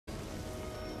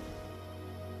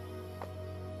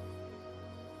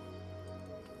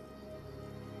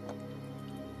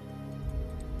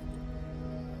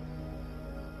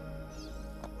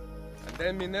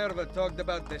then Minerva talked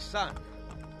about the sun.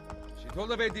 She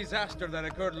told of a disaster that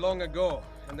occurred long ago,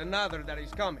 and another that is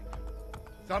coming.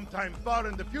 Sometime far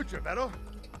in the future, Vero?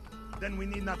 Then we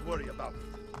need not worry about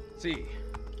it. See.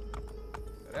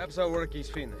 Perhaps our work is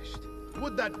finished.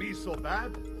 Would that be so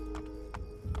bad?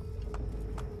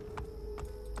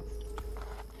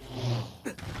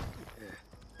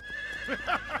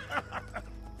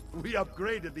 We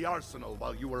upgraded the arsenal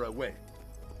while you were away.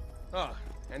 Ah,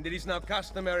 and it is now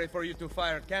customary for you to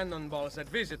fire cannonballs at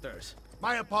visitors.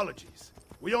 My apologies.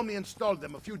 We only installed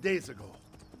them a few days ago.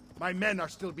 My men are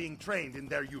still being trained in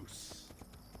their use.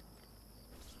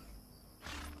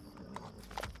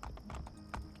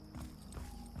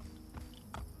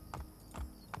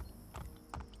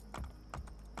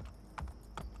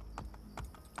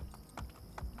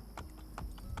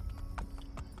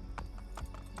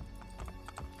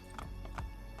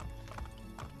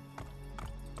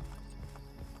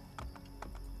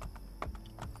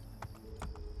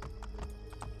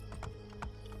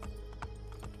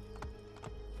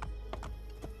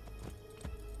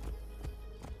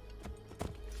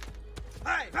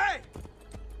 Hey, hey!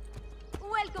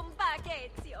 Welcome back,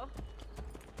 Ezio.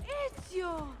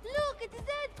 Ezio! Look, it is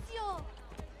Ezio!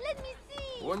 Let me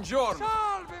see! Buongiorno!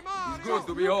 Salve, Mario! It's good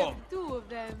to be Look home. at the two of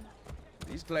them.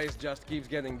 This place just keeps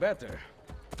getting better.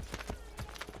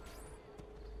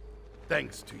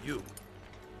 Thanks to you.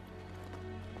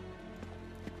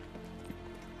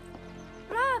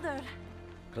 Brother!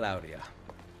 Claudia.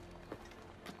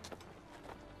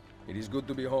 It is good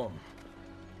to be home.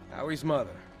 How is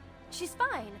Mother? She's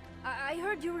fine. I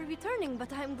heard you were returning,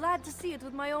 but I'm glad to see it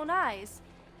with my own eyes.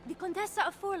 The Contessa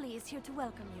of Forli is here to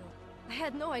welcome you. I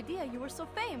had no idea you were so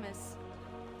famous.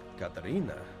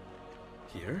 Katarina?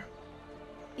 Here?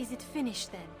 Is it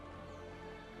finished then?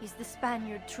 Is the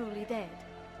Spaniard truly dead?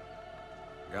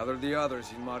 Gather the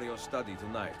others in Mario's study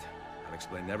tonight. I'll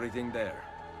explain everything there.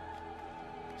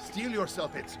 Steel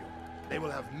yourself, Ezio. They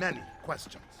will have many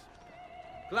questions.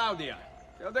 Claudia,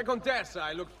 tell the Contessa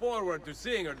I look forward to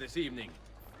seeing her this evening.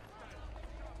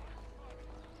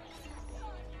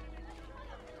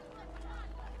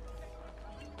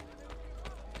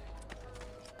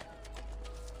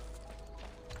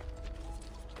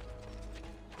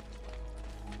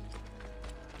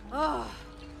 Oh,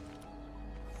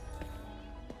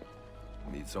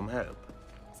 Need some help?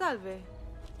 Salve.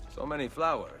 So many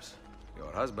flowers.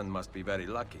 Your husband must be very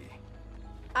lucky.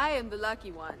 I am the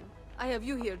lucky one. I have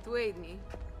you here to aid me.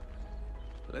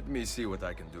 Let me see what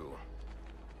I can do.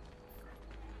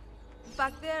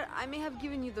 Back there, I may have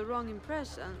given you the wrong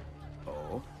impression.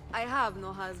 Oh? I have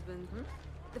no husband.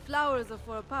 The flowers are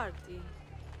for a party.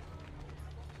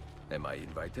 Am I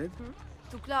invited?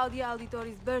 To Claudia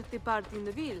Auditori's birthday party in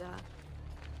the villa.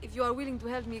 If you are willing to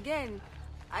help me again,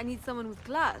 I need someone with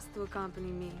class to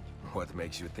accompany me. What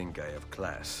makes you think I have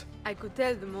class? I could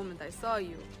tell the moment I saw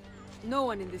you. No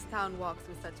one in this town walks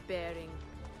with such bearing.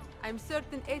 I'm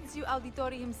certain Ezio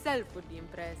Auditori himself would be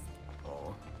impressed.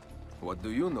 Oh? What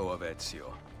do you know of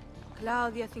Ezio?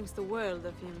 Claudia thinks the world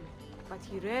of him, but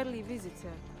he rarely visits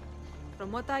her.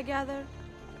 From what I gather,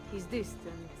 he's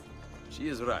distant. She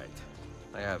is right.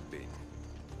 I have been.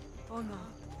 Oh no.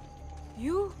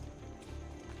 You?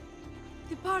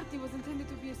 The party was intended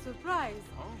to be a surprise.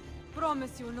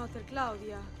 Promise you will not tell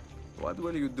Claudia. What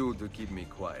will you do to keep me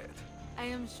quiet? I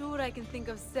am sure I can think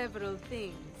of several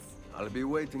things. I'll be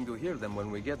waiting to hear them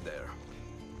when we get there.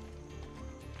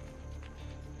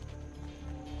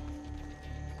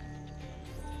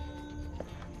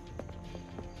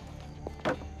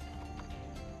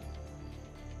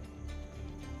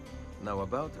 Now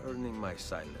about earning my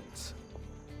silence.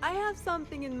 I have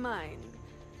something in mind.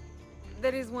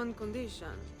 There is one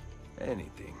condition.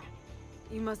 Anything.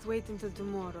 You must wait until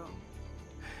tomorrow.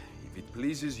 If it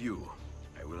pleases you,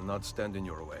 I will not stand in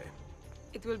your way.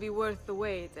 It will be worth the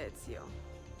wait, Ezio.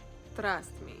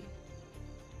 Trust me.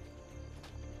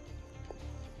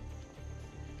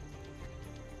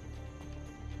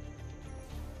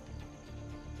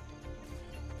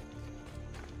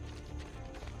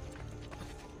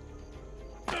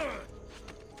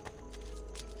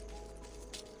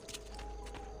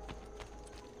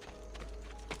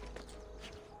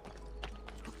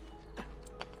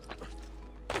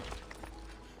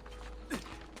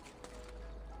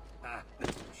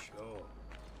 Sure.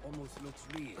 Almost looks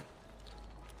real.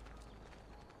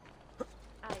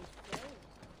 I say.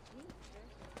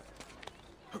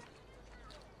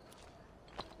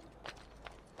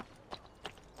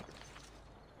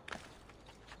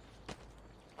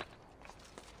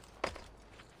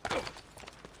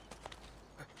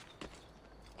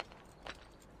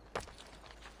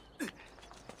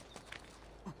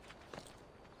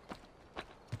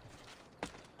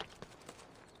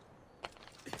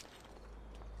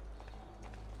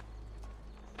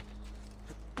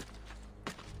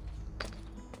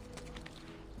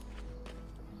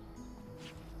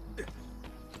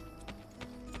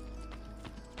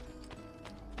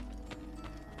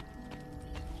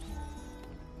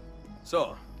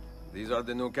 So, these are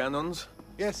the new cannons?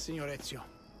 Yes, Signor Ezio.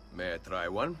 May I try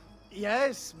one?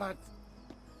 Yes, but...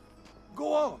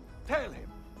 Go on, tell him.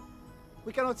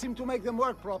 We cannot seem to make them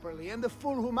work properly, and the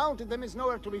fool who mounted them is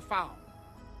nowhere to be found.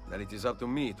 Then it is up to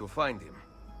me to find him.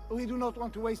 We do not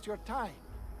want to waste your time.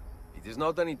 It is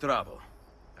not any trouble.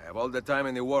 I have all the time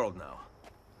in the world now.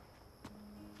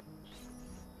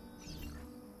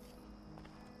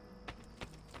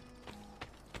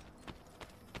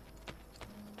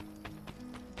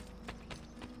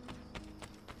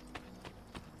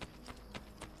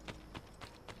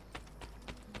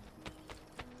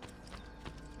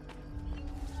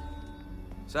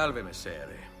 Salve,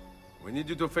 Messere. We need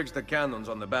you to fix the cannons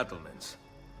on the battlements.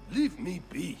 Leave me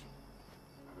be.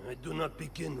 I do not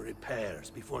begin repairs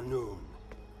before noon.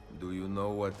 Do you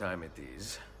know what time it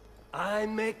is? I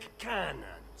make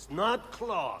cannons, not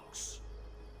clocks.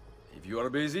 If you are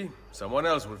busy, someone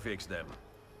else will fix them.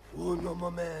 Uno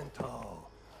momento.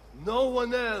 No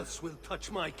one else will touch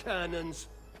my cannons.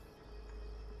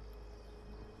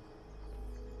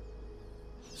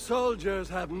 Soldiers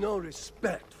have no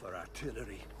respect for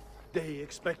artillery. They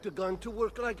expect a gun to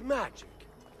work like magic.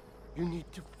 You need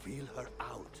to feel her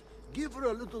out. Give her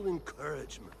a little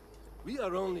encouragement. We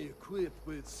are only equipped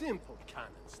with simple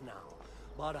cannons now.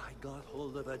 But I got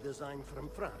hold of a design from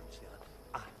France,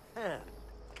 a hand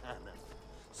cannon.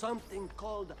 Something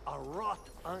called a wrought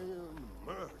iron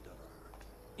murderer.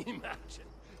 Imagine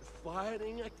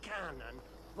firing a cannon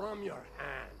from your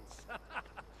hands.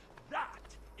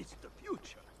 That is the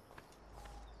future.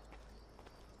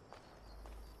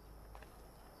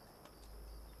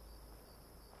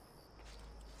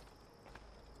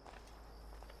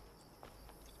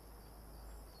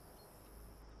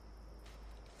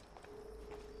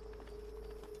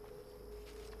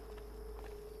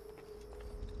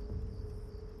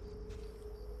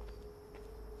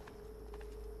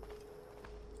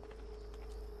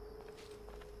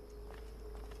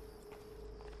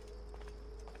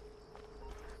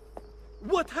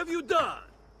 What have you done?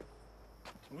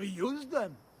 We used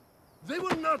them. They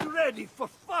were not ready for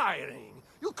firing.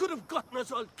 You could have gotten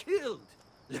us all killed.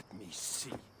 Let me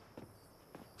see.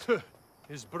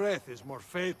 His breath is more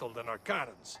fatal than our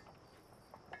cannons.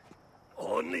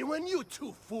 Only when you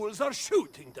two fools are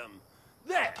shooting them.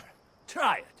 There,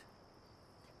 try it.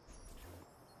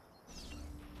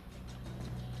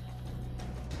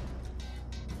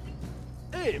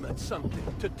 Aim at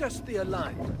something to test the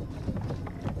alignment.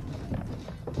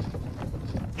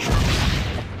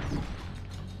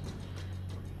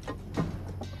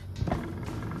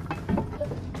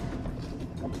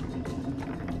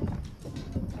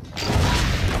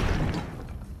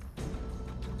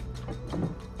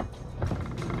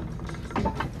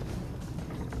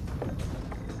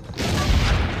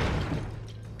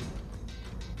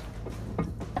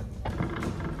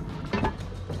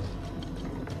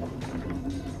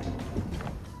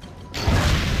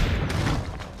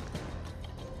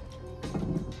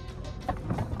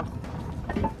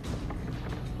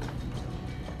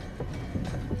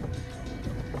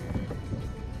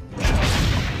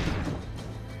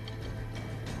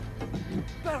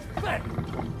 Perfect!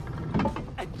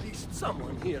 At least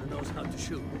someone here knows how to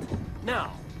shoot.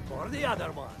 Now, for the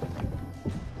other one.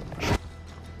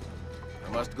 I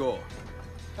must go.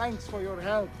 Thanks for your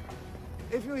help.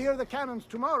 If you hear the cannons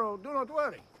tomorrow, do not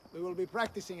worry. We will be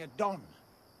practicing at dawn.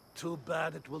 Too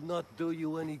bad it will not do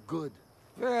you any good.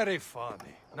 Very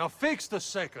funny. Now fix the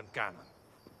second cannon.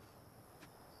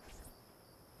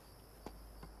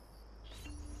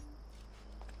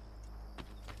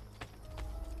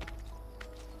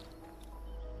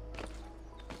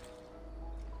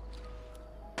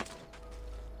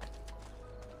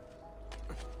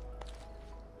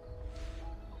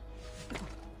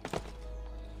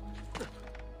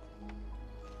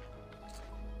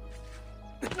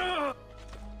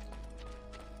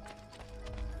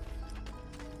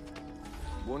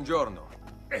 Buongiorno.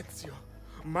 Ezio,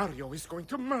 Mario is going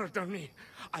to murder me.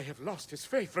 I have lost his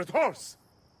favorite horse.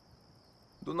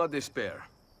 Do not despair.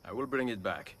 I will bring it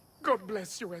back. God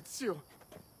bless you, Ezio.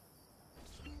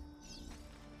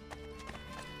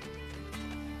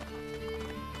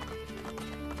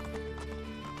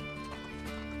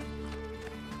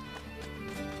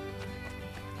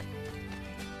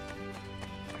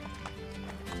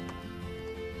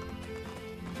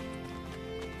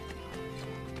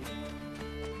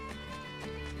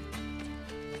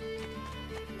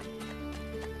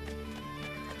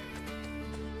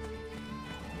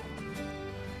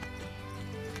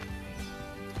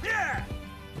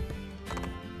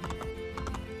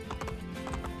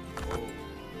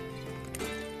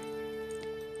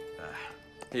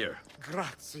 Here.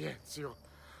 Grazie, Ezio.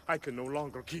 I can no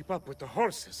longer keep up with the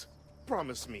horses.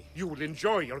 Promise me you will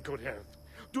enjoy your good health.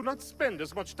 Do not spend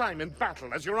as much time in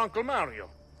battle as your Uncle Mario.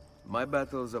 My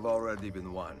battles have already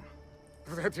been won.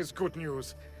 That is good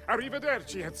news.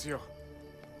 Arrivederci, Ezio.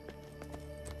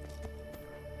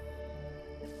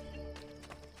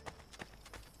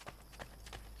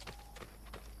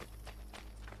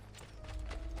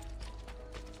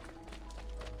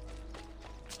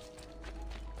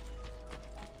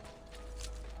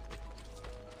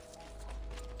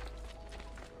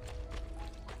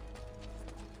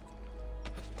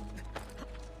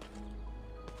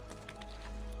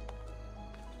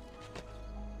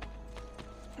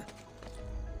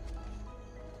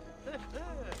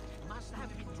 Must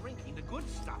have been drinking the good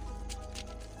stuff.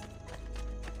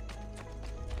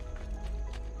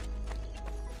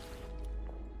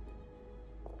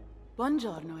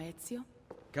 Buongiorno, Ezio.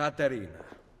 Caterina,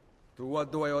 to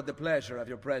what do I owe the pleasure of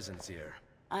your presence here?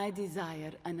 I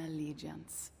desire an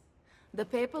allegiance. The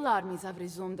papal armies have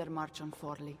resumed their march on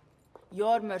Forli.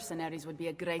 Your mercenaries would be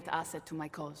a great asset to my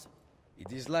cause.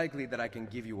 It is likely that I can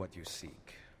give you what you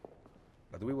seek.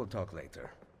 But we will talk later.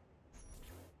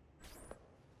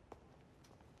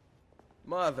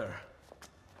 Mother.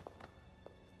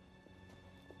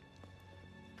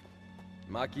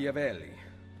 Machiavelli.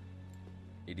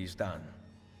 It is done.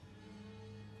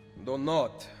 Though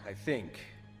not, I think,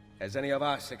 as any of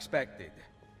us expected.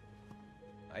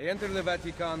 I entered the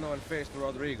Vaticano and faced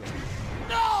Rodrigo.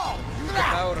 No! Used the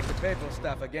power of the papal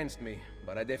staff against me,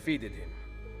 but I defeated him.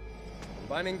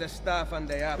 Combining the staff and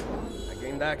the apple, I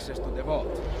gained access to the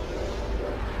vault.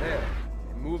 There,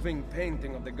 a moving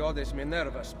painting of the goddess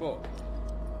Minerva spoke.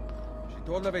 She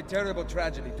told of a terrible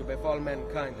tragedy to befall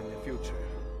mankind in the future,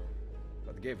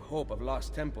 but gave hope of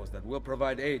lost temples that will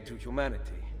provide aid to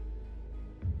humanity.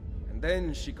 And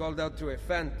then she called out to a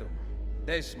phantom,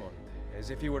 Desmond, as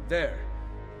if he were there,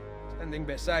 standing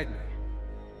beside me.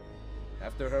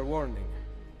 After her warning,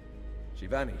 she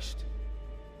vanished.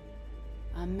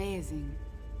 Amazing.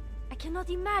 I cannot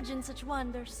imagine such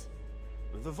wonders.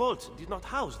 The vault did not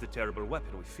house the terrible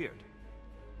weapon we feared.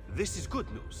 This is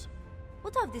good news.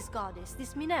 What of this goddess,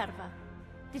 this Minerva?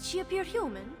 Did she appear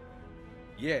human?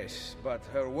 Yes, but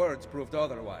her words proved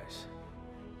otherwise.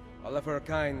 All of her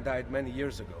kind died many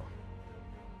years ago.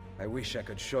 I wish I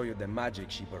could show you the magic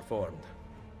she performed.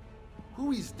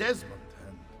 Who is Desmond,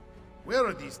 and where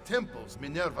are these temples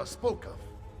Minerva spoke of?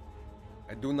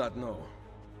 I do not know.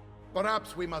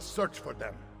 Perhaps we must search for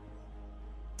them.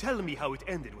 Tell me how it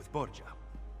ended with Borgia.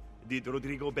 Did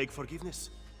Rodrigo beg forgiveness?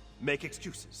 Make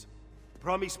excuses?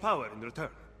 Promise power in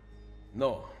return?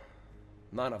 No,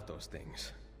 none of those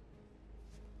things.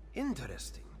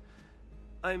 Interesting.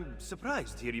 I'm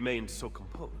surprised he remained so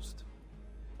composed.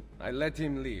 I let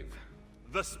him leave.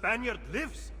 The Spaniard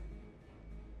lives?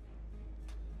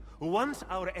 Once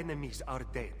our enemies are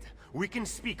dead, we can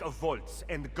speak of vaults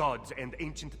and gods and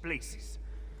ancient places.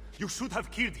 You should have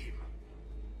killed him.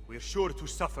 We're sure to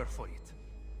suffer for it.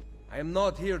 I am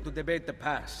not here to debate the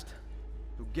past.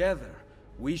 Together,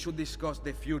 we should discuss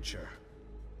the future.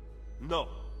 No.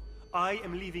 I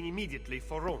am leaving immediately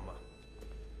for Roma.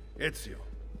 Ezio,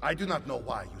 I do not know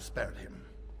why you spared him,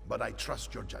 but I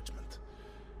trust your judgment.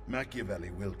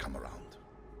 Machiavelli will come around.